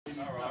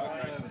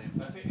Alright, okay.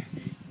 That's it.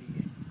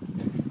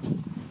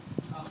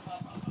 Up.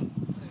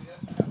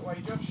 That way,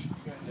 Josh.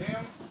 You're going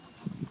down.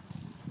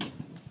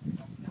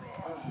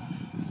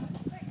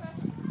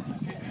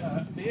 That's it.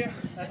 There.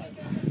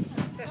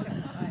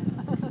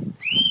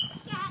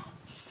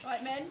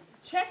 Right, men.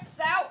 Chests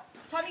out.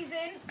 Tummies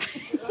in.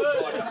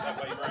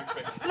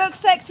 Look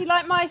sexy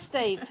like my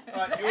Steve.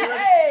 Right, you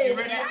ready? You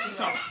ready at the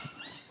top?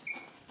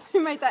 Who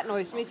made that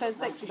noise? Me saying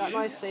sexy like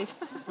my Steve.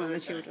 That's one of the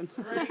children.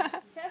 He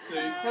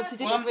obviously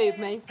didn't move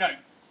me. Go. Go.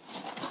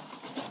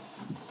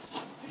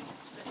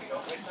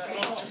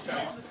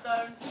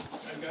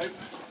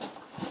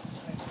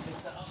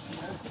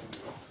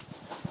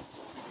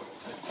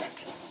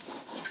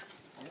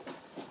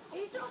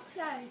 He's off,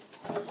 Dave.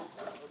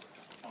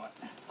 Right.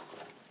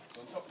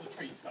 On top of the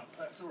tree stump.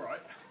 That's all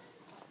right.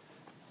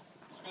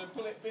 Just going to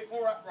pull it a bit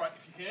more upright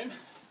if you can.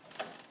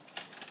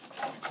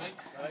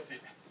 That's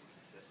it.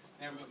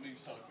 Now we've got to move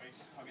sideways.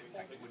 I'll get the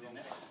packet wood in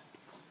there.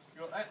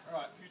 You got that?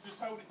 Right. If you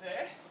just hold it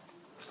there.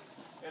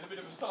 You had a bit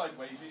of a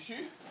sideways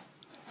issue.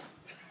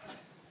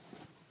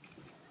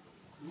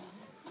 We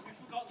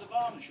forgot to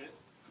varnish it.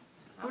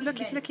 Oh look,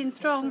 he's looking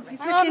strong.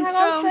 He's Hang looking on,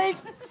 strong. Steve.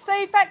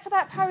 Steve, back for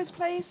that pose,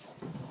 please.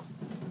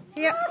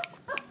 Yep.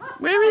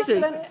 Where is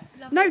he?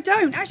 No,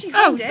 don't. Actually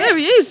hold it. There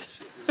he is.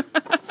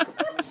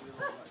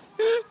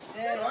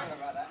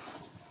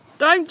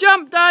 Don't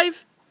jump,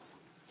 Dave.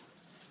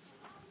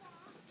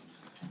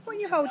 What are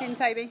you holding,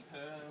 Toby?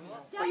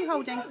 What are you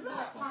holding? It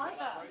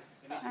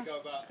needs to go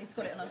about. He's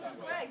got it on a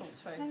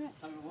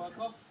Something work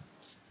off?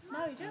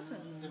 No, he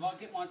doesn't. If I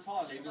get my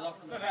tyre lever,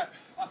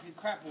 I can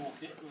crab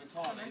walk it with a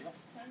tyre lever.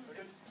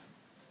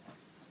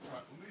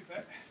 Right, we'll move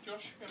that.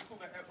 Josh, you're going to pull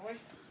that out of the way.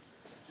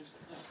 Just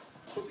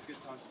it's a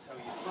good time to tell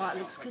you. Right,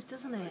 looks good,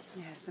 doesn't it?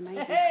 Yeah, it's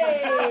amazing.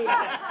 Hey!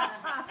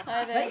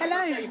 Hi there.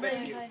 Hello.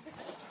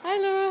 Hi,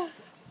 Laura.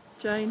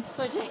 Jane.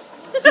 Sorry, Jane.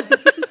 I've been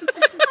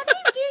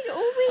doing it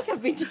all week.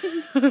 I've been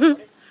doing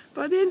it.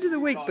 By the end of the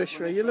week,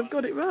 Bushra, you'll have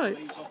got it right.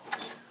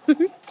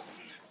 It's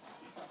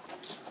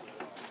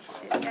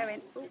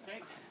going. Ooh.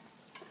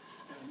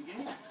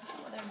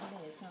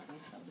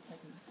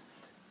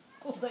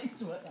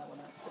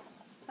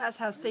 That's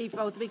how Steve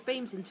rolled the big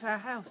beams into our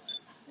house.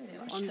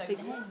 On the big.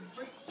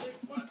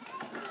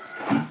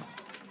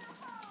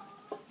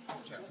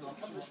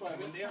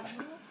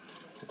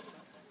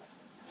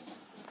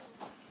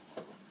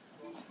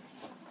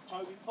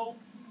 Toby, pull,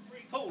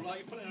 like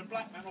you're pulling a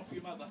black man off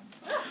your mother.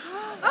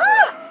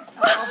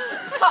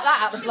 Cut that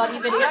out of the bloody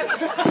video.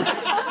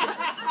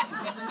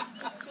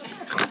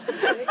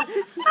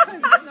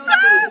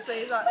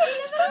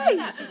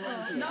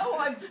 No,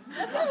 I've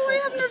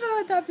never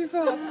heard that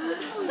before.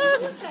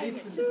 I'm saying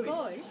it to the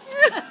boys.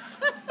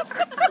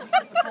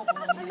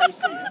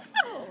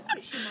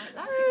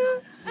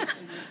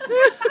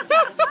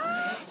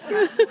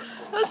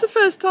 That's the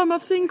first time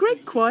I've seen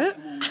Greg quiet.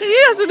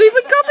 He hasn't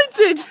even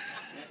commented.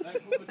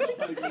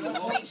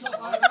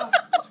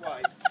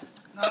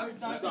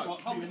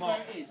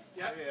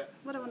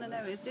 What I want to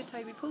know is, did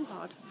Toby pull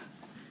hard?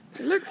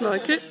 It looks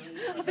like it.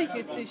 I think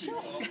he was too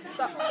short.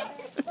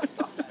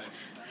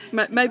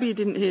 Maybe he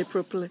didn't hear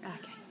properly. Okay.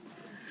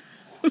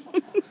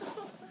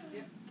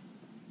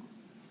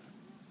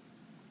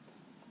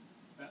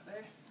 About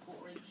there,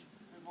 1/4 inch, a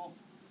bit more.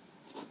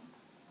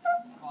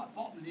 Right,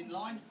 bottom's in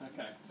line.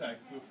 Okay, so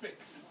we'll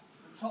fix.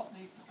 The top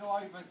needs to go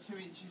over 2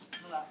 inches to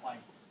that way.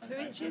 2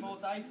 inches? More,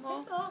 Dave.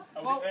 More?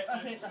 Well,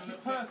 that's it,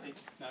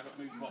 perfect. Now I've got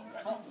to move the bottom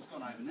back. Bottom's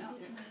gone over now.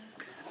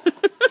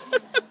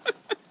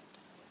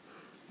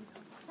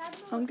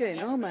 I'm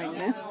getting arm ache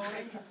now.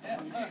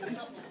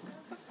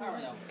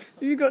 Parallel.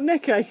 You got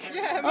neck ache?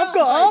 Yeah, I've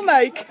got arm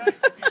ache.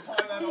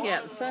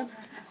 Yeah, so.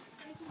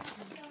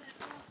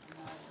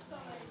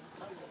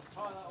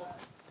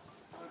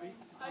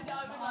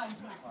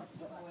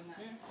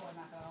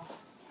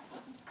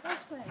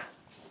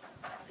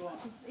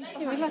 I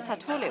didn't realise how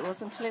tall it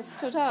was until it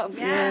stood up.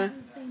 Yeah.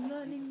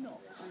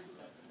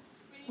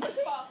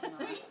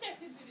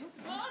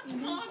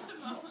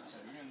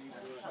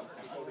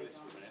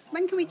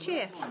 When can we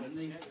cheer?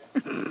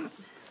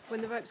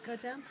 When the ropes go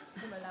down?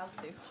 I'm allowed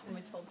to. When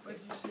we're told to.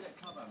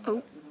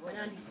 Oh, When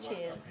Andy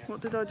cheers.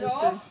 what did I just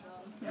do?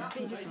 I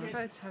think just took a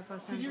photo of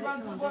us. You run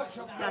to the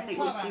workshop. No, I think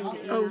we zoomed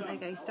it in. Oh. There you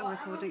go, still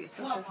recording. It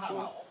still says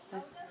 4.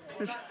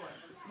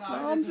 My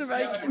arms are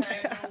aching.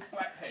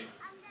 Blackhead.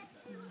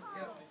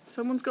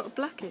 Someone's got a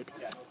blackhead.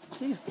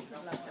 Yeah.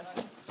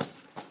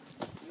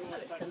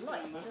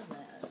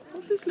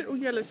 What's this little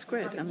yellow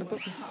square down the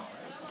bottom?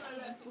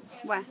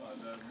 Where?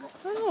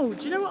 Oh,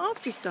 do you know what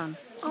I've just done?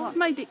 I've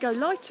made it go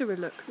lighter a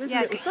look. There's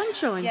a little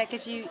sunshine. Yeah,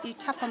 because you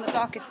tap on the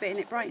darkest bit and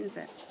it brightens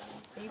it.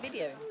 Are you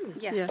videoing?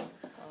 Yeah. Yeah. Is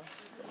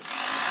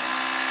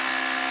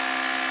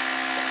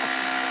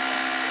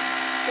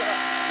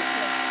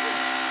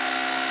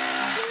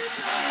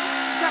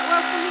that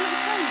well from the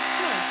little phone?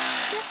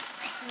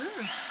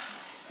 Yeah.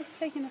 If you're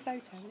taking a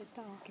photo and it's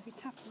dark, if you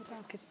tap on the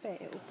darkest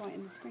bit, it will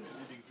brighten the screen.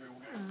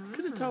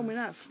 Could have told me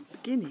that from the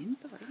beginning.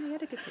 Sorry, no, you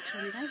had a good picture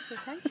on you there, it's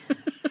okay.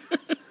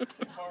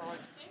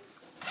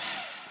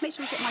 Make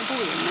sure you get my boy in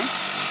there.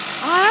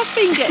 I've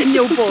been getting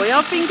your boy.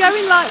 I've been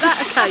going like that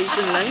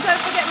occasionally.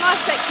 Don't forget my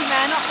sexy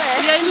man up there.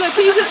 Yeah, look,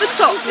 he's at the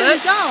top, look. Did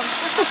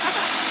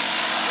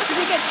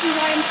we get to do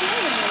YMCA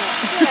in a minute?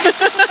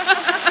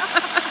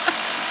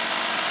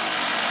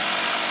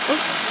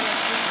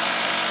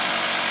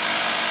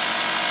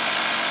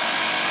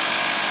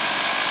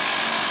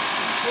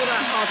 All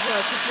that hard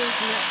work is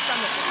losing that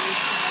stomach that we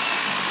used to have.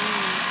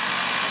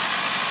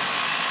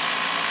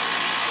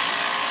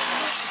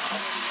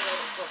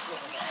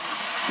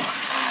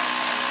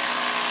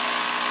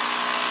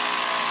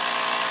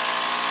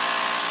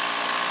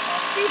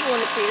 Steve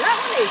wanted to see that,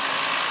 wouldn't he?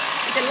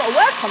 He did a lot of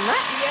work on that.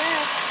 Yeah.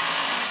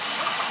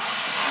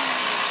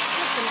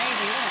 Looks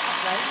amazing, isn't it?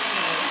 Upload.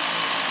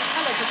 The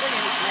colours are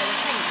brilliant up there. The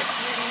paint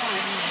looks really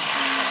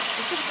nice.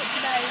 It's difficult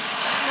today.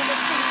 All the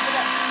things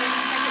that actually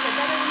make it look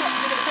better or not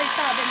because it's so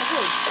fab in the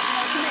woods. You know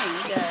what I mean?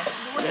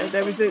 Yeah. Yeah,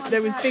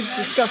 there was big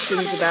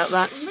discussions about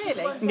that.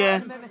 Really?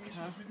 Yeah.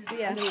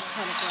 Yeah.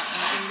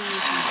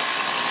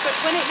 But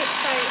when it looks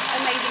so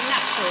amazing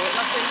natural, it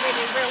must have been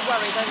really a real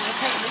worry whether the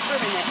paint was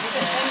ruining it. Was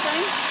it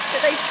James?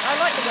 But I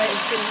like the way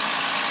it's been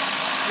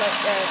like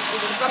it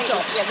was rubbed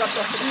off. Yeah, rubbed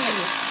off with the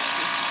paint.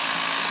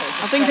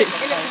 I think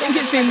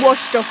it's been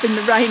washed off in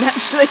the rain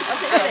actually.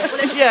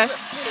 Yeah.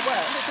 Really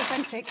well. It's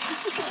authentic.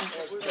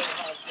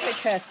 Hey,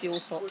 Kirsty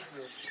Allsop.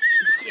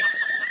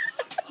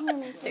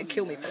 It'll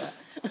kill me for that.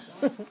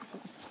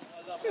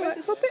 Right,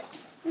 pop it.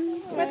 We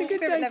had a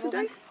good day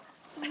today.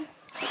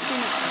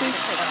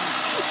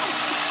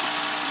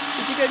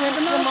 Did you go to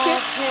the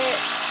market?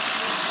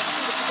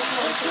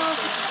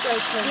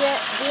 Yeah,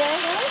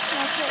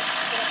 market.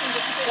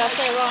 Did I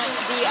say it right?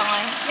 V-I.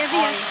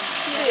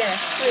 Yeah.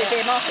 We're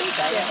here market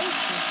today. Yeah.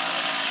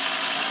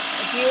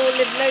 Do you all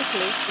live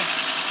locally?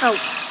 Oh,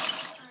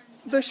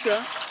 Bushra.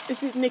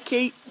 This is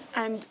Nikki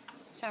and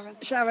Sharon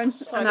Sorry, and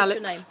what's Alex.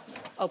 your name?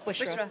 Oh,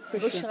 Bushra.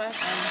 Bushra.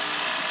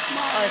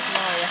 Oh, it's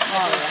Maria.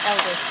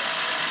 Eldest.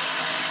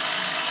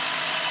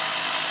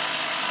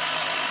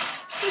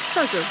 Where's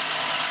Puzzle?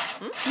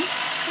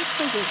 Where's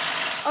Puzzle?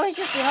 Oh, he's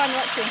just behind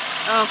watching.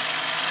 Oh,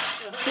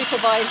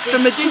 Supervising.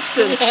 from a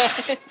distance.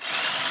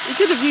 He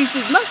could have used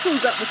his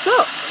muscles up the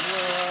top.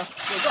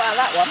 We got out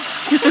that one.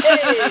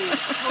 Hey!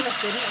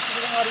 Honestly, that's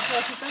the hardest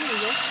work he's done,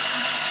 is it?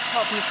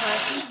 Apart from the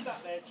person.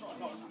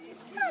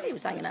 He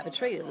was hanging out of a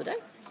tree the other day.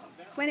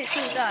 When it's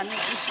all done, you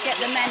should get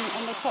the men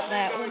on the top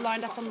there all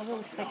lined up on the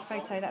wall to take a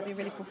photo. That'd be a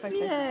really cool photo.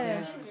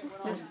 Yeah.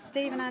 So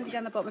Steve and Andy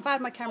down the bottom. If I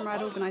had my camera,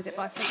 I'd organise it,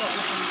 but I've forgotten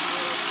it.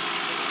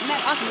 No,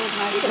 I can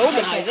organise it. You can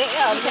organise it,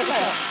 yeah. You take a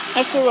shot.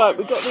 That's all right.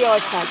 We've got the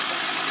iPad.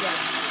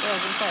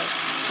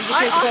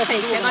 I'll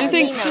take it. Do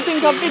you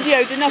think I've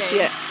videoed enough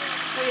yet?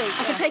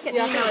 I can take it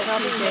and email it to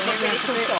you.